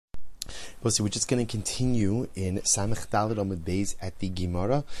We're just going to continue in Samech Daled Amud Beis at the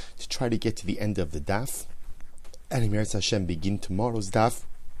Gemara to try to get to the end of the daf. And Emeretz Hashem begin tomorrow's daf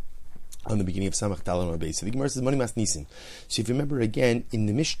on the beginning of Samech Daled Amud Beis. So the Gemara says Moni Mas Nisin. So if you remember again in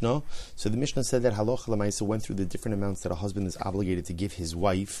the Mishnah, so the Mishnah said that Halacha L'Maisa went through the different amounts that a husband is obligated to give his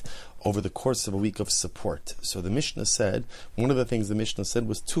wife over the course of a week of support. So the Mishnah said, one of the things the Mishnah said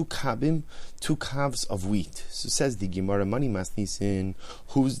was 2 calves of wheat. So says the Gemara, Moni Mas Nisin,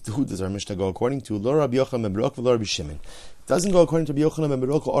 who does our Mishnah go according to? Lo Rabbi Yochanan ben Beroka v'lo Rabbi Shimon. Doesn't go according to Rabbi Yochanan ben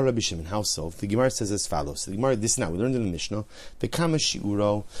Beroka or Rabbi Shimon. How so? The Gemara says as follows. So the Gemara, this now we learned in the Mishnah, the Kama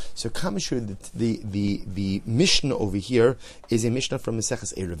Shiuro. So Kama Shiuro, the Mishnah over here is a Mishnah from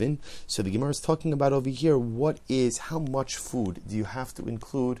Maseches Eruvin. So the Gemara is talking about over here how much food do you have to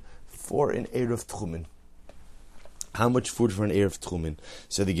include for an Eruv Tchumen? How much food for an Eruv Tchumen?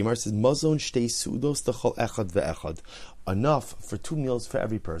 So the Gemara says, Mazon shtei sudos techol echad ve'echad. Enough for 2 meals for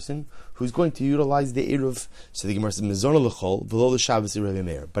every person who's going to utilize the Eruv. So the Gemara says, Mezona l'chol v'lo l'Shabbos Rabbi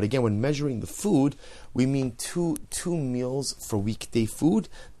Meir. But again, when measuring the food, we mean two meals for weekday food,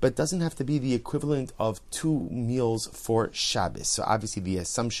 but doesn't have to be the equivalent of 2 meals for Shabbos. So obviously the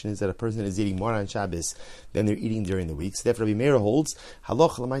assumption is that a person is eating more on Shabbos than they're eating during the week. So therefore Rabbi Meir holds,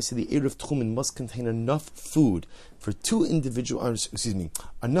 Halacha l'maisa, the Eruv Tchumen must contain enough food for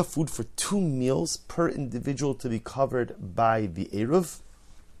enough food for 2 meals per individual to be covered by the Eruv.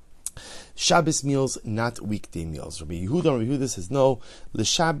 Shabbos meals, not weekday meals. Rabbi Yehuda says no,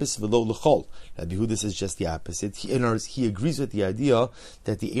 l'Shabbos v'lo l'chol. Rabbi Yehuda says just the opposite. He agrees with the idea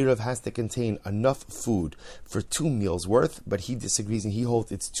that the Eruv has to contain enough food for 2 meals worth, but he disagrees and he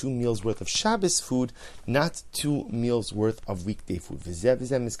holds it's 2 meals worth of Shabbos food, not 2 meals worth of weekday food.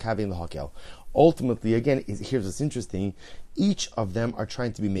 Ultimately, again, here's what's interesting. Each of them are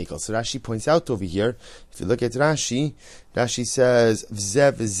trying to be mekel. So Rashi points out over here, if you look at Rashi says,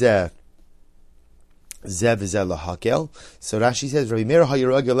 V'zeh v'zeh. Zev v'zeh lahakel. So Rashi says, Rabbi Meir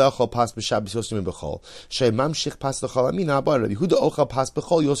ha'yiragel le'achol pas b'Shabbos yosim b'chol. Shei mamshich pas l'chol amina abba. Rabbi Yehuda ochal pas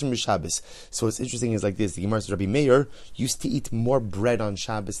b'chol yosim b'Shabbos. So what's interesting is like this. The Gemara says, Rabbi Meir used to eat more bread on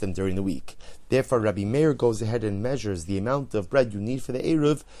Shabbos than during the week. Therefore, Rabbi Meir goes ahead and measures the amount of bread you need for the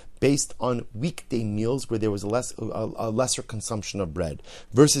Eruv based on weekday meals where there was a lesser consumption of bread.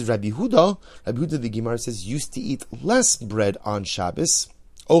 Versus Rabbi Yehuda, the Gemara says, used to eat less bread on Shabbos.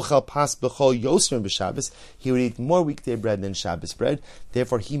 Ochal pas b'chol yosmer b'Shabbos. He would eat more weekday bread than Shabbos bread.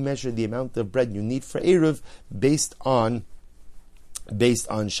 Therefore, he measured the amount of bread you need for Eruv based on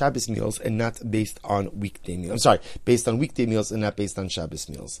Shabbos meals and not based on weekday meals. I'm sorry, based on weekday meals and not based on Shabbos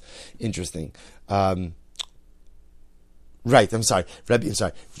meals. Interesting. Right, just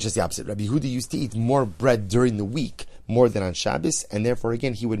the opposite. Rabbi Yehuda used to eat more bread during the week, more than on Shabbos, and therefore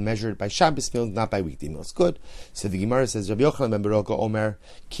again he would measure it by Shabbos meals, not by weekday meals. Good. So the Gemara says, Rabbi Yochanan ben Beroka Omer,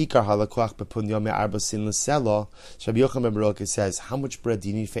 Kikar halakuach bepun yomei arba sin l'selo. So Rabbi Yochanan ben Beroka says, how much bread do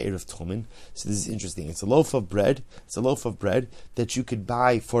you need for Eruv Tchumen? So this is interesting. It's a loaf of bread that you could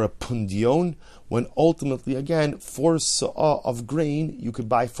buy for a pundion, when ultimately, again, for sa'ah of grain, you could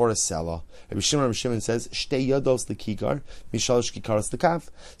buy for a selah. Rabbi Shimon says, Shtei yados l'kikar, mishalosh kikaros l'kav.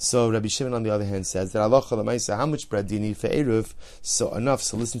 So Rabbi Shimon, on the other hand, says that halacha l'maisa, how much bread do you need for Eruv? So enough.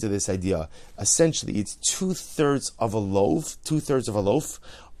 So listen to this idea. Essentially, it's 2/3 of a loaf.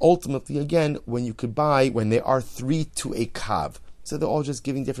 Ultimately, again, when they are 3 to a kav. So they're all just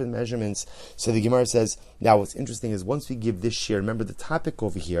giving different measurements. So the Gemara says, now what's interesting is once we give this share, remember the topic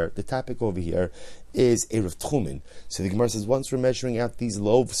over here is Eruv Tchumen. So the Gemara says, once we're measuring out these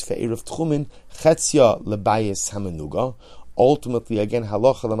loaves for Eruv Tchumen, Chetzia lebayis hamanuga. Ultimately, again,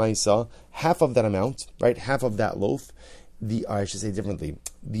 halacha l'maisa, half of that amount, right? Half of that loaf. I should say differently.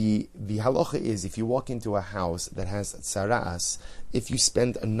 The halacha is if you walk into a house that has tsaras, if you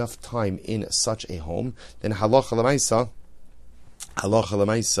spend enough time in such a home, then halacha l'maisa,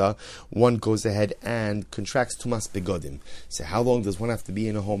 one goes ahead and contracts tumas begodim. So how long does one have to be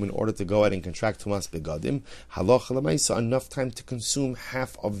in a home in order to go ahead and contract tumas begodim? Halacha l'maisa, enough time to consume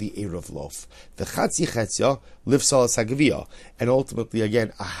half of the Eruv loaf. The chatzi chetzia lifsal sagavia, and ultimately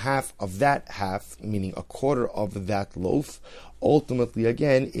again a half of that half, meaning a quarter of that loaf, ultimately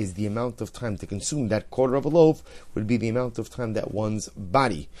again is the amount of time to consume that quarter of a loaf would be the amount of time that one's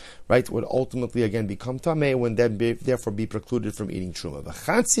body, right, would ultimately again become tameh, when then therefore be precluded from eating truma.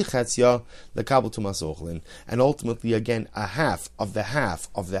 And ultimately again a half of the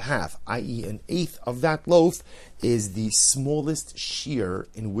half, i.e. an eighth of that loaf, is the smallest shear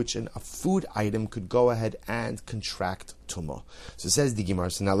in which a food item could go ahead and contract tumah. So says the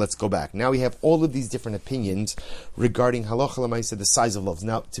Gemara. So now let's go back. Now we have all of these different opinions regarding halacha l'maisa, the size of loaves.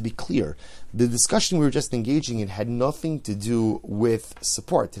 Now, to be clear, The discussion we were just engaging in had nothing to do with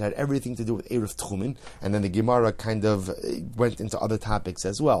support. It had everything to do with Erev Tchumen, and then the Gemara kind of went into other topics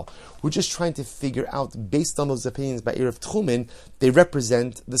as well. We're just trying to figure out, based on those opinions by Erev Tchumen, they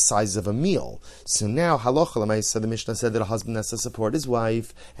represent the size of a meal. So now, halacha l'maisa, the Mishnah said that a husband has to support his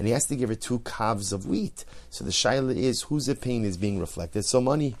wife, and he has to give her 2 kavs of wheat. So the shaila is, whose opinion is being reflected? So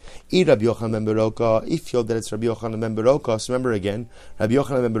money. Rabbi Yochanan ben Beroka, if you hold that it's Rabbi Yochanan ben Beroka, so remember again, Rabbi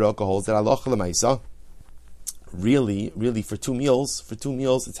Yochanan ben Beroka holds that halacha l'maisa, really, for two meals,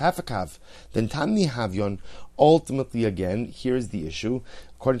 it's half a kav. Then Tamni Havyon, ultimately again, here's the issue.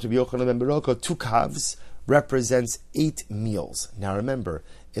 According to Rabbi Yochanan ben Beroka, 2 kavs represents 8 meals. Now remember,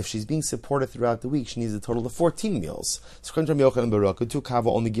 if she's being supported throughout the week, she needs a total of 14 meals. So according to Rabbi Yochanan ben Beroka, 2 kav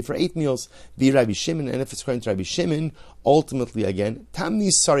will only give her 8 meals. Be Rabbi Shimon, and if it's according to Rabbi Shimon, ultimately again,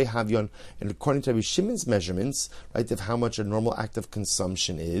 Tamni Sari Havyon, and according to Rabbi Shimon's measurements, right, of how much a normal act of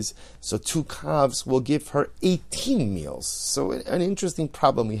consumption is, so 2 kavs will give her 18 meals. So an interesting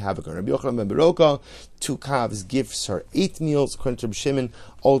problem we have. According to Rabbi Yochanan ben Beroka, 2 kavs gives her 8 meals. According to Rabbi Shimon,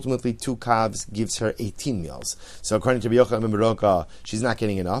 ultimately 2 kavs gives her 18 meals. So according to Rabbi Yochanan ben Beroka, she's not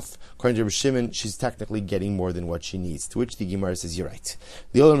getting enough. According to Rabbi Shimon, she's technically getting more than what she needs. To which the Gemara says, you're right.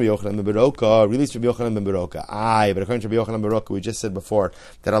 The other Rabbi Yochanan ben Beroka, released Rabbi Yochanan ben Beroka. But according to Rabbi Yochanan ben Beroka, we just said before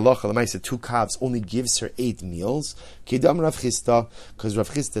that halacha l'maisa 2 kavs only gives her 8 meals. Kedam Rav Chisda, because Rav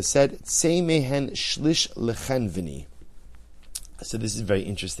Chisda said, Tzei mehen shlish lechen v'ni. So this is very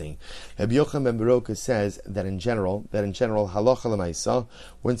interesting. Rabbi Yochanan ben Beroka says that in general, halacha l'maisa,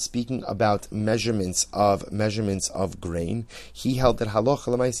 when speaking about measurements of grain, he held that halacha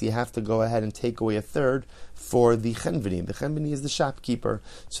l'maisa you have to go ahead and take away 1/3 for the chenveni. The chenveni is the shopkeeper,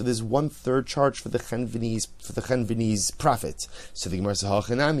 so there's 1/3 charge for the chenveni's profit. So the Gemara says,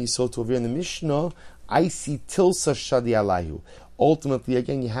 "Hachanami." So to over in the Mishnah, I see tilsa shadi alayhu. Ultimately,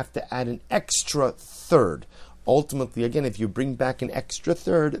 again, you have to add an extra 1/3. Ultimately, again, if you bring back an extra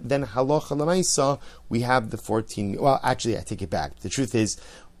 1/3, then halacha l'maisa, we have the 14. Well, actually, I take it back. The truth is,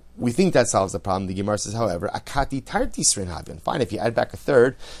 we think that solves the problem. The Gemara says, however, akati tarti srin havin. Fine, if you add back a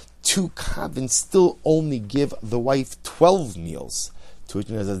 1/3, 2 kavin still only give the wife 12 meals. To which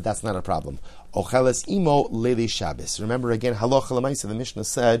Gemara says, that's not a problem. Ocheles imo leili Shabbos. Remember again, halacha l'maisa, the Mishnah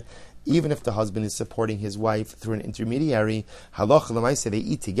said, even if the husband is supporting his wife through an intermediary, halacha l'maisa, they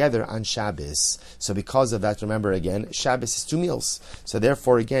eat together on Shabbos. So because of that, remember again, Shabbos is 2 meals. So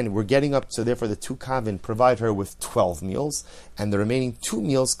therefore, again, we're getting up, so therefore the 2 kavin provide her with 12 meals, and the remaining 2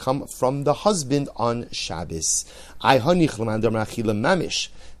 meals come from the husband on Shabbos.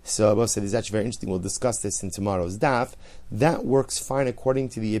 So Abba said, it's actually very interesting. We'll discuss this in tomorrow's daf. That works fine according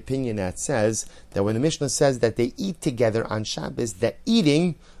to the opinion that says that when the Mishnah says that they eat together on Shabbos, that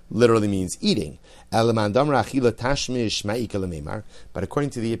eating literally means eating. But according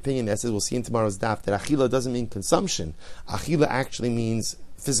to the opinion that says, we'll see in tomorrow's daf, that achila doesn't mean consumption. Achila actually means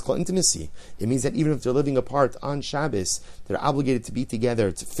physical intimacy. It means that even if they're living apart on Shabbos, they're obligated to be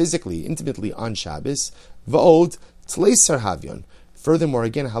together physically, intimately on Shabbos. V'od tleisar havyon. Furthermore,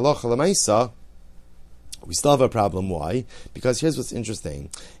 again, halacha l'maisa, we still have a problem. Why? Because here's what's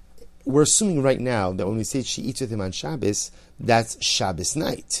interesting. We're assuming right now that when we say she eats with him on Shabbos, that's Shabbos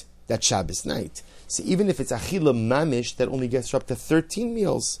night. So even if it's achila mamish, that only gets her up to 13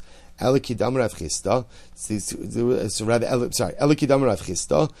 meals. Elikidam Rav Chisda. Elikidam Rav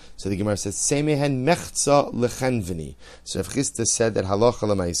Chisda. So the Gemara says, Semehen mechza lechenveni. So Rav Chisda said that halacha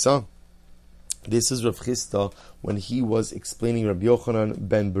l'maisa. This is Rav Chisda when he was explaining Rabbi Yochanan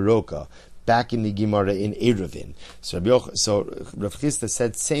ben Beroka back in the Gemara in Eruvin. So Rav Chisda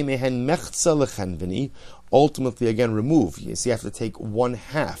said, "Semehen mechza lechenveni." Ultimately, again, remove. You see, you have to take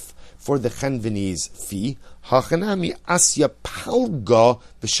 1/2 for the chenveni's fee. Hachanami asya palga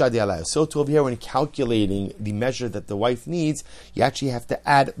b'shadi alayh. So to over here, when calculating the measure that the wife needs, you actually have to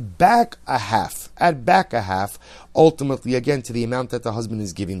add back a half. Ultimately, again, to the amount that the husband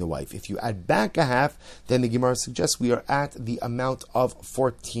is giving the wife. If you add back a half, then the Gemara suggests we are at the amount of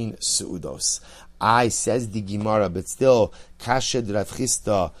 14 su'udos. Says the Gemara, but still, kashed Rav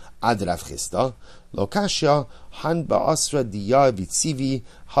Chisda ad Rav Chisda. Lo kasha han ba'asra diya vitzivi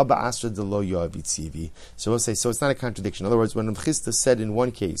ha ba'asra de lo ya vitzivi. So we'll say, so it's not a contradiction. In other words, when Rav Chisda said in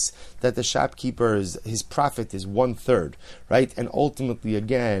one case that the shopkeeper's his profit is 1/3, right, and ultimately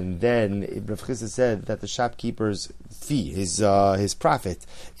again, then Rav Chisda said that the shopkeeper's fee, his profit,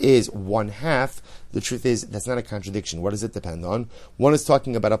 is 1/2. The truth is, that's not a contradiction. What does it depend on? One is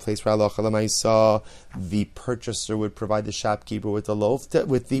talking about a place where halacha l'maisa, the purchaser would provide the shopkeeper with the loaf,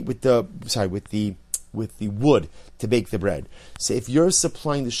 with the the wood to bake the bread. So if you're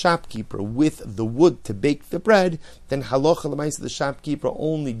supplying the shopkeeper with the wood to bake the bread, then halacha l'maisa the shopkeeper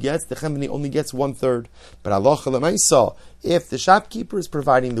only gets 1/3. But halacha l'maisa, if the shopkeeper is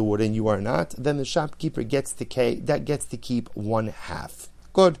providing the wood and you are not, then the shopkeeper gets to keep 1/2.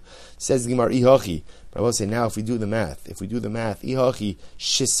 Good. Says the Gemara, Ihachi. But I will say now, if we do the math, Ihachi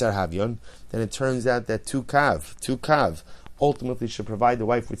shisar havyon, then it turns out that two kav, ultimately should provide the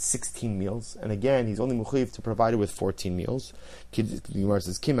wife with 16 meals. And again, he's only mechuyev to provide her with 14 meals. The Gemara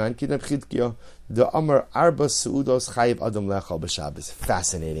says, Kiman, Kidnab Chidkiya, the Amar Arba Suudos Chayiv Adam Lechal B'Shabbos.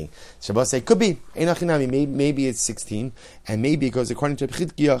 Fascinating. Shabbos say, could be, maybe it's 16, and maybe it goes according to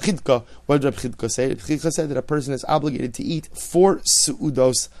Chidka. What did Chidka say? Chidka said that a person is obligated to eat 4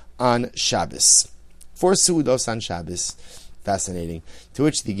 Suudos on Shabbos. 4 Suudos on Shabbos. Fascinating. To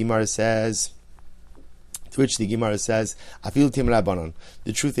which the Gemara says, Afil Tim Rabbanon.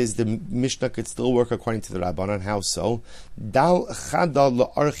 The truth is, the Mishnah could still work according to the Rabbanon. How so? Dal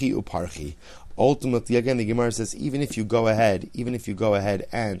Chadal La'archi Uparchi. Ultimately, again, the Gemara says, even if you go ahead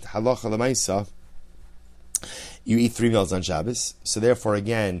and halacha l'maisa, you eat 3 meals on Shabbos. So therefore,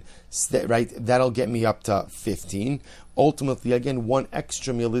 again, right, that'll get me up to 15. Ultimately, again, 1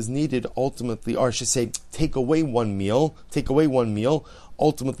 extra meal is needed. Ultimately, or I should say, take away one meal.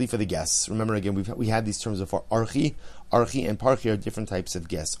 Ultimately, for the guests. Remember, again, we had these terms before. Archi and parchi are different types of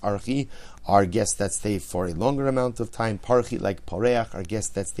guests. Archi are guests that stay for a longer amount of time. Parchi, like pareach, are guests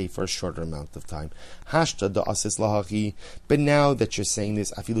that stay for a shorter amount of time. Hashta da asis lahachi. But now that you're saying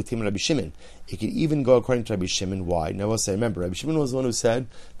this, afilu tim Rabbi Shimon, it could even go according to Rabbi Shimon. Why? Now, I'll say, remember, Rabbi Shimon was the one who said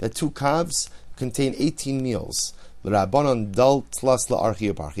that 2 calves contain 18 meals. The Rabbanon dal tlas la'archi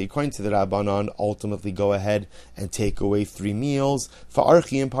uparchi. According to the Rabbanon, ultimately go ahead and take away 3 meals for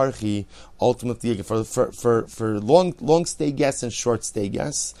archi and parchi. Ultimately, for long stay guests and short stay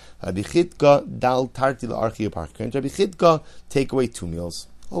guests, Rabbi Chidka dal tarti la'archi uparchi. According to Rabbi Chidka, take away 2 meals.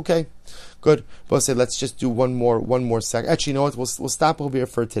 Okay, good. But say let's just do one more sec. Actually, you know what? We'll stop over here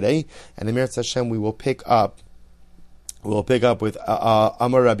for today, and in Meretz Hashem we will pick up. We'll pick up with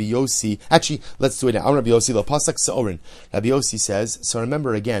Amar Rabbi Yossi. Actually, let's do it now. Amar Rabbi Yossi, Lo Pasak Se'orin. Rabbi Yossi says, so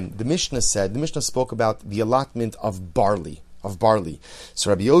remember again, the Mishnah spoke about the allotment of barley.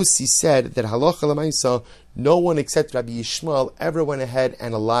 So Rabbi Yossi said that halacha l'maisa, no one except Rabbi Yishmael ever went ahead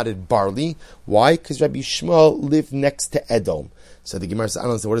and allotted barley. Why? Because Rabbi Yishmael lived next to Edom. So the Gemara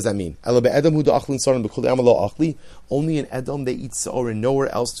says, what does that mean? Only in Edom they eat se'orim, nowhere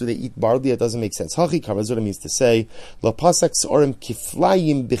else do they eat barley. That doesn't make sense. Hachi kavaz, what it means to say,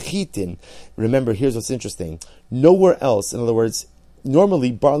 remember, here's what's interesting. Nowhere else, in other words,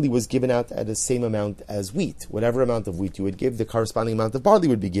 normally barley was given out at the same amount as wheat. Whatever amount of wheat you would give, the corresponding amount of barley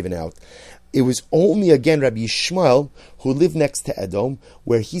would be given out. It was only, again, Rabbi Yishmael, who lived next to Edom,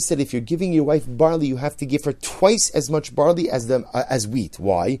 where he said if you're giving your wife barley, you have to give her twice as much barley as wheat.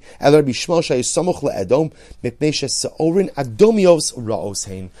 Why? And why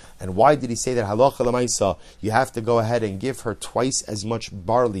did he say that? Halacha l'maisa, you have to go ahead and give her twice as much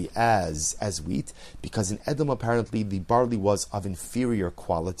barley as wheat, because in Edom apparently the barley was of inferior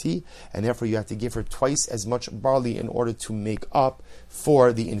quality, and therefore you have to give her twice as much barley in order to make up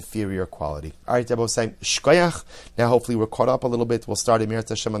for the inferior quality. All right, Abosai, shkoyach. Now hopefully we're caught up a little bit. We'll start Emir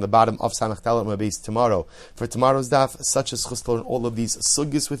Tashem on the bottom of Samach Dalet Mabes tomorrow. For tomorrow's daf, such as chus to learn all of these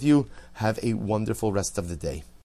sugyas with you. Have a wonderful rest of the day.